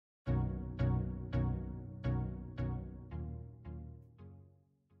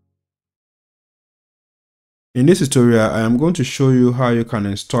In this tutorial, I am going to show you how you can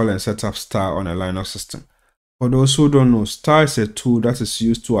install and set up star on a Linux system. For those who don't know, star is a tool that is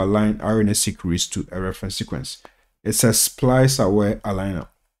used to align RNA-seq reads to a reference sequence. It's a splice-aware aligner.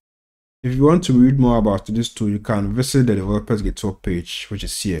 If you want to read more about this tool, you can visit the developer's GitHub page, which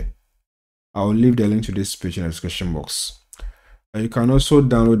is here. I will leave the link to this page in the description box. You can also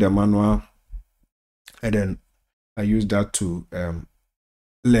download the manual, and then I use that to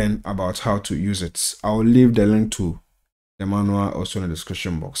learn about how to use it. I'll leave the link to the manual also in the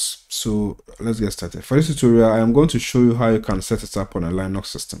description box. So let's get started. For this tutorial, I am going to show you how you can set it up on a Linux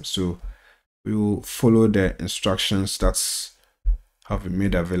system. So we will follow the instructions that have been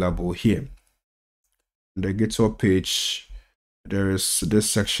made available here. On the GitHub page, there is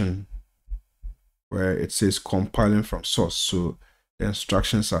this section where it says compiling from source. So the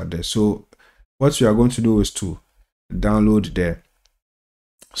instructions are there. So what we are going to do is to download the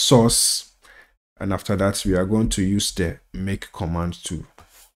source, and after that we are going to use the make command to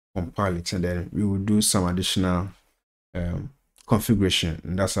compile it, and then we will do some additional configuration,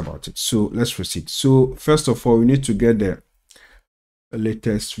 and that's about it. So let's proceed. So first of all, we need to get the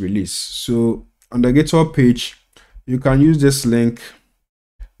latest release. So on the GitHub page, you can use this link,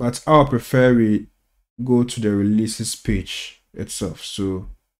 but I prefer we go to the releases page itself. So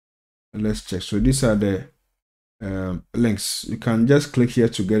let's check. So these are the links. You can just click here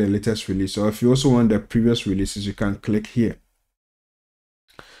to get the latest release, or if you also want the previous releases, you can click here.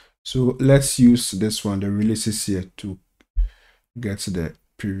 So let's use this one, the releases here, to get the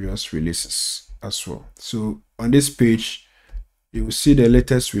previous releases as well. So on this page, you will see the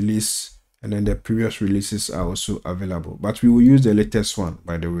latest release, and then the previous releases are also available, but we will use the latest one,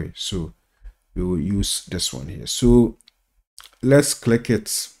 by the way. So we will use this one here. So let's click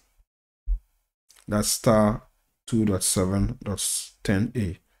it. That's star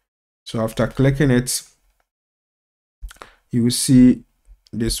 2.7.10a. So after clicking it, you will see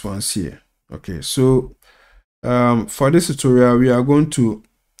this ones here. Okay, so for this tutorial, we are going to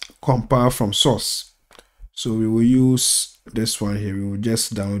compile from source. So we will use this one here. We will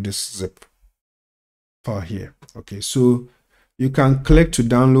just download this zip file here. Okay, so you can click to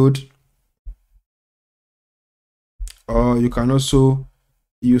download, or you can also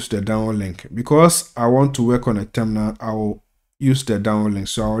use the download link. Because I want to work on a terminal, I will use the download link.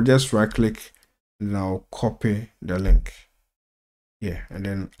 So I'll just right click and I'll copy the link here, and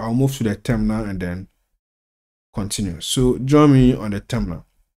then I'll move to the terminal and then continue. So join me on the terminal.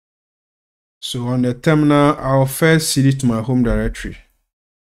 So on the terminal, I'll first cd to my home directory.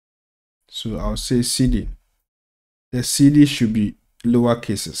 So I'll say cd. The cd should be lower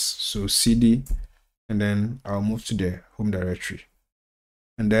cases. So cd, and then I'll move to the home directory.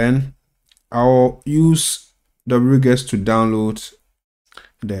 And then I'll use wget to download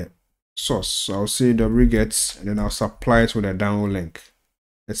the source. So I'll say wget, and then I'll supply it with a download link.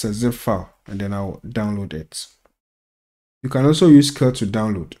 It's a zip file, and then I'll download it. You can also use curl to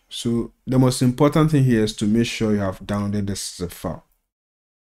download. So the most important thing here is to make sure you have downloaded this zip file.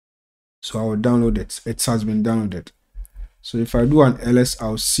 So I will download it. It has been downloaded. So if I do an ls,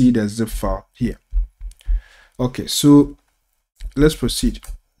 I'll see the zip file here. Okay, so let's proceed.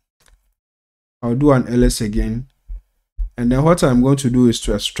 I'll do an ls again, and then what I'm going to do is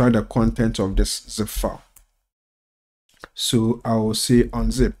to extract the content of this zip file. So I will say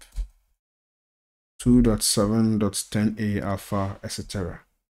unzip 2.7.10a alpha, etc.,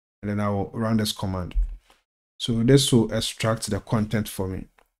 and then I will run this command. So this will extract the content for me.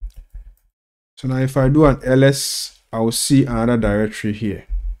 So now if I do an ls, I will see another directory here.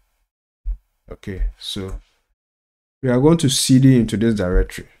 Okay, so we are going to cd into this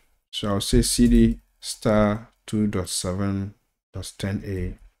directory. So I'll say cd star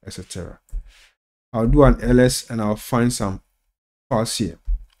 2.7.10a, etc. I'll do an ls and I'll find some files here.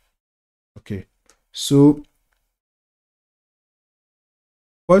 Okay, so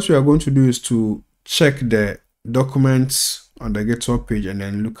what we are going to do is to check the documents on the GitHub page and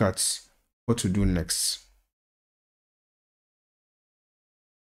then look at what to do next.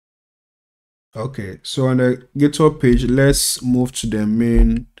 Okay, so on the GitHub page, let's move to the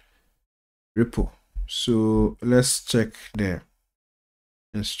main repo. So let's check the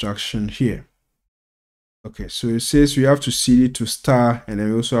instruction here. Okay, so it says we have to cd to star, and then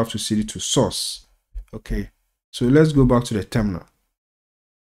we also have to cd to source. Okay, so let's go back to the terminal.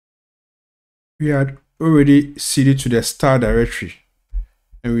 We had already cd to the star directory,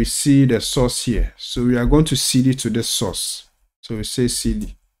 and we see the source here. So we are going to cd to this source. So we say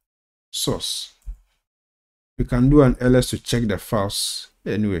cd source. We can do an ls to check the files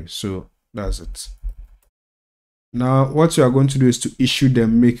anyway. So that's it. Now what you are going to do is to issue the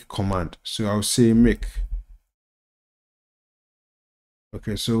make command. So I'll say make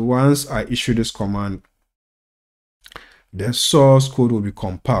Okay, so once I issue this command, the source code will be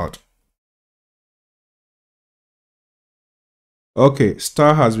compiled. Okay,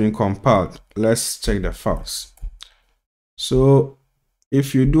 star has been compiled. Let's check the files. So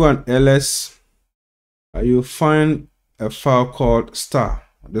if you do an ls, you'll find a file called star.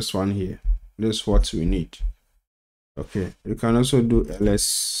 This one here. This is what we need. Okay, you can also do ls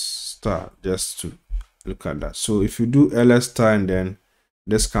star just to look at that. So if you do ls star and then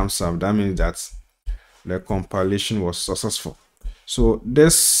this comes up, that means that the compilation was successful. So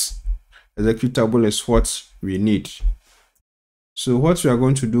this executable is what we need. So what we are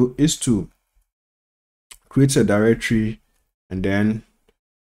going to do is to create a directory and then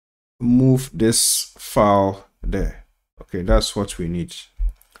move this file there. Okay, that's what we need.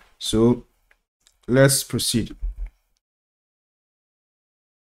 So let's proceed.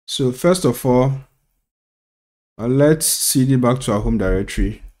 So first of all, let's cd back to our home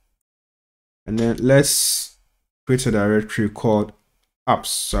directory, and then let's create a directory called apps.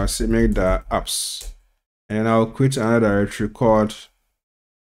 So I'll say make the apps, and then I'll create another directory called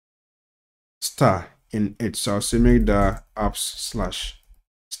star in it. So I'll say make the apps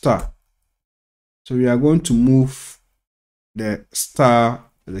 / star. So we are going to move the star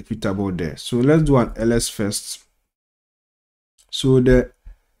executable there. So let's do an ls first. So the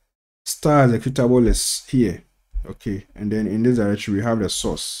star executable is here. Okay, and then in this directory we have the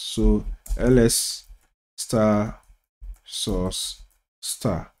source. So ls star source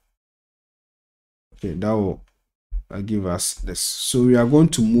star. Okay, that will give us this. So we are going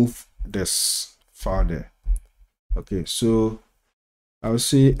to move this file there. Okay, so I'll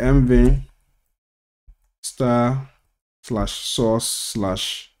say mv star / source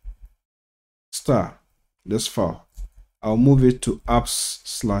 / star, this file. I'll move it to apps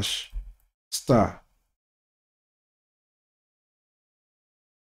 / star.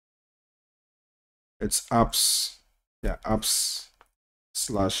 It's apps, yeah, apps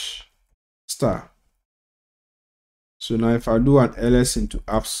 / star. So now if I do an ls into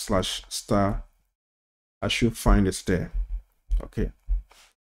apps / star, I should find it there. Okay.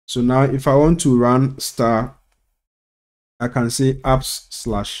 So now if I want to run star, I can say apps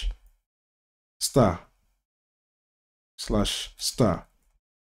 / star / star,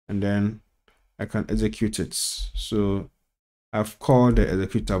 and then I can execute it. So I've called the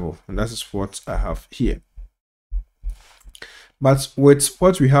executable, and that is what I have here. But with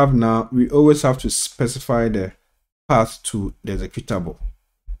what we have now, we always have to specify the path to the executable.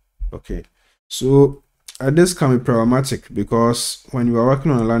 Okay, so this can be problematic because when you are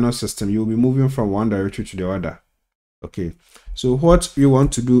working on a Linux system, you'll be moving from one directory to the other. Okay, so what we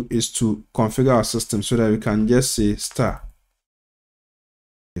want to do is to configure our system so that we can just say star,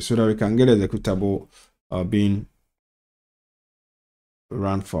 okay, so that we can get executable being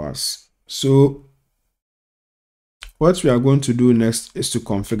run for us. So what we are going to do next is to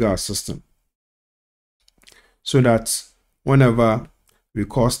configure our system so that whenever we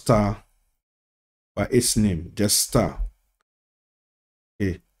call star by its name, just star,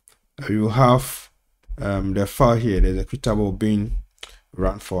 okay, you have the file here, the executable being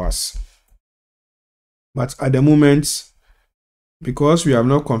run for us. But at the moment, because we have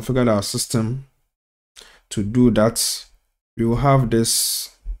not configured our system to do that, we will have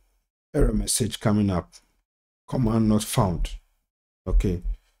this error message coming up, command not found. Okay,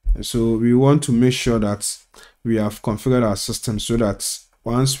 and so we want to make sure that we have configured our system so that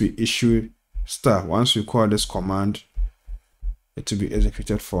once we issue star, once we call this command, it will be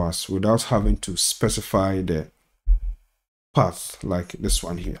executed for us without having to specify the path like this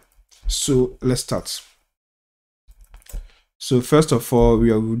one here. So let's start. So first of all,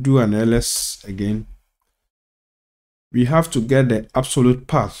 we will do an ls again. We have to get the absolute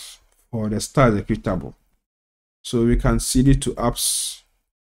path for the star executable. So we can cd to apps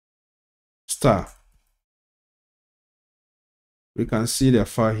star. We can see the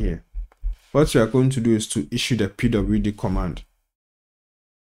file here. What we are going to do is to issue the pwd command.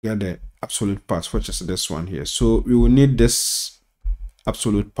 Get the absolute path, which is this one here. So we will need this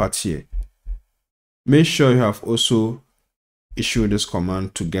absolute path here. Make sure you have also issued this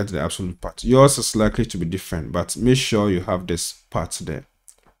command to get the absolute path. Yours is likely to be different, but make sure you have this path there.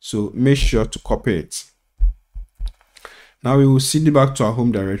 So make sure to copy it. Now we will cd back to our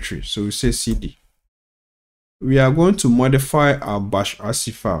home directory. So we say cd. We are going to modify our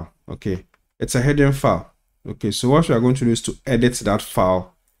bashrc file. Okay, it's a hidden file. Okay, so what we are going to do is to edit that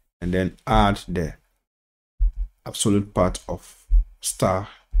file and then add the absolute path of star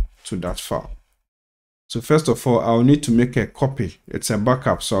to that file. So first of all, I'll need to make a copy. It's a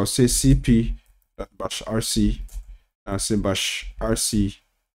backup. So I'll say cp.bashrc I'll say bashrc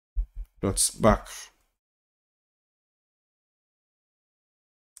dot back.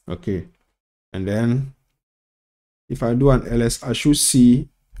 Okay, and then if I do an ls, I should see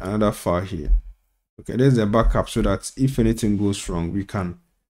another file here. Okay, there's a backup so that if anything goes wrong, we can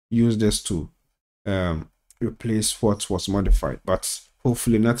use this to replace what was modified, but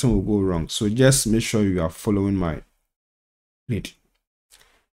hopefully nothing will go wrong. So just make sure you are following my lead.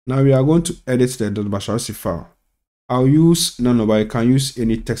 Now we are going to edit the .bashrc file. I'll use Nano, but you can use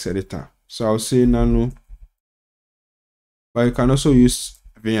any text editor. So I'll say Nano, but you can also use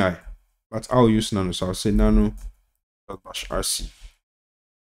VI, but I'll use Nano. So I'll say nano.bashrc,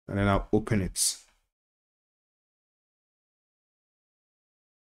 and then I'll open it.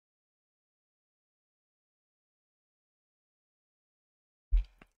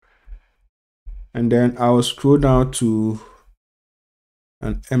 And then I'll scroll down to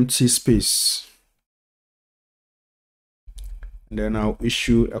an empty space. And then I'll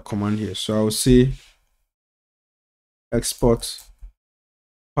issue a command here. So I'll say export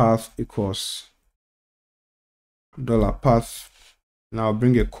path equals $path. Now I'll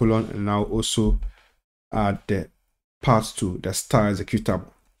bring a colon, and I'll also add the path to the star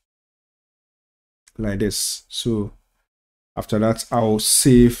executable like this. So after that, I'll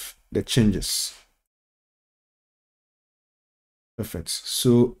save the changes. Perfect.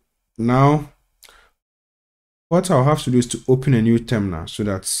 So now what I'll have to do is to open a new terminal so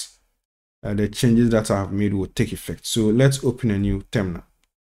that the changes that I have made will take effect. So let's open a new terminal.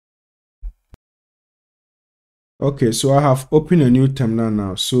 Okay, so I have opened a new terminal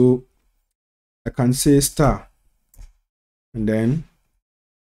now. So I can say star, and then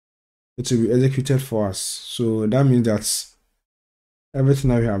it will be executed for us. So that means that everything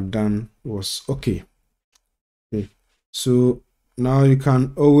that we have done was okay. Okay, so now you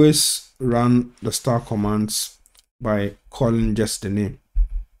can always run the star commands by calling just the name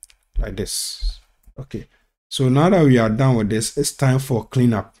like this. Okay, so now that we are done with this, it's time for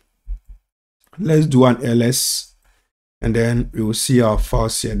cleanup. Let's do an ls, and then we will see our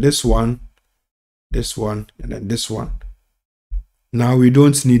files here. This one, and then this one. Now we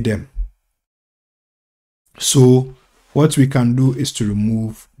don't need them. So what we can do is to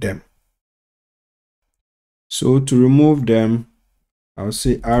remove them. So to remove them, I'll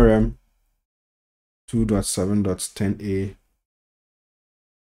say rm 2.7.10a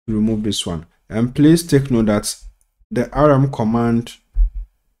to remove this one. And please take note that the rm command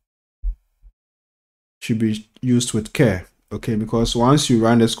should be used with care, okay? Because once you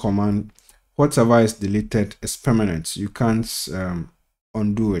run this command, whatever is deleted is permanent. You can't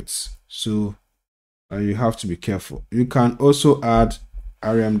undo it. So you have to be careful. You can also add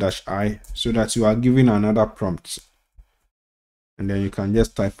rm-i so that you are given another prompt, and then you can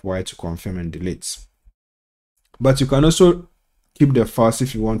just type y to confirm and delete. But you can also keep the files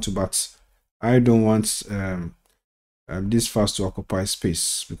if you want to, but I don't want these files to occupy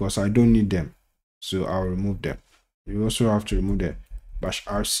space because I don't need them, so I'll remove them. You also have to remove the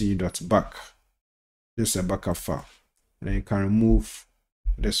bashrc.back. This is a backup file, and then you can remove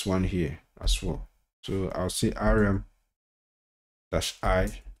this one here as well. So I'll say rm-i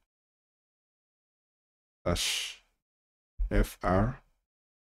 -fr,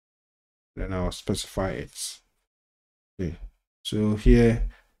 then I'll specify it. Okay, so here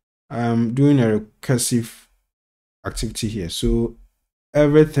I'm doing a recursive activity here, so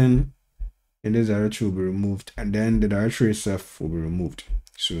everything in this directory will be removed, and then the directory itself will be removed.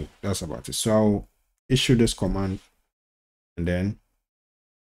 So that's about it. So I'll issue this command, and then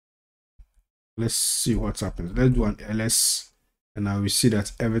let's see what happens. Let's do an ls, and now we see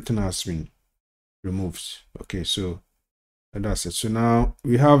that everything has been removed. Okay, so that's it. So now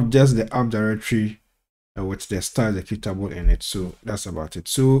we have just the app directory with the star executable in it. So that's about it.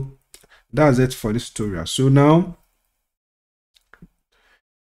 So that's it for this tutorial. So now,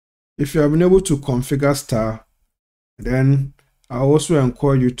 if you have been able to configure star, then I also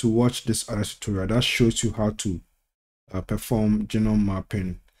encourage you to watch this other tutorial that shows you how to perform genome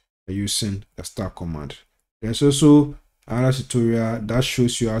mapping using the star command. There's also another tutorial that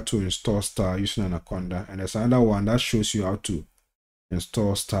shows you how to install star using Anaconda, and there's another one that shows you how to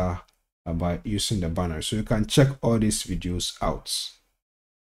install star by using the banner. So you can check all these videos out.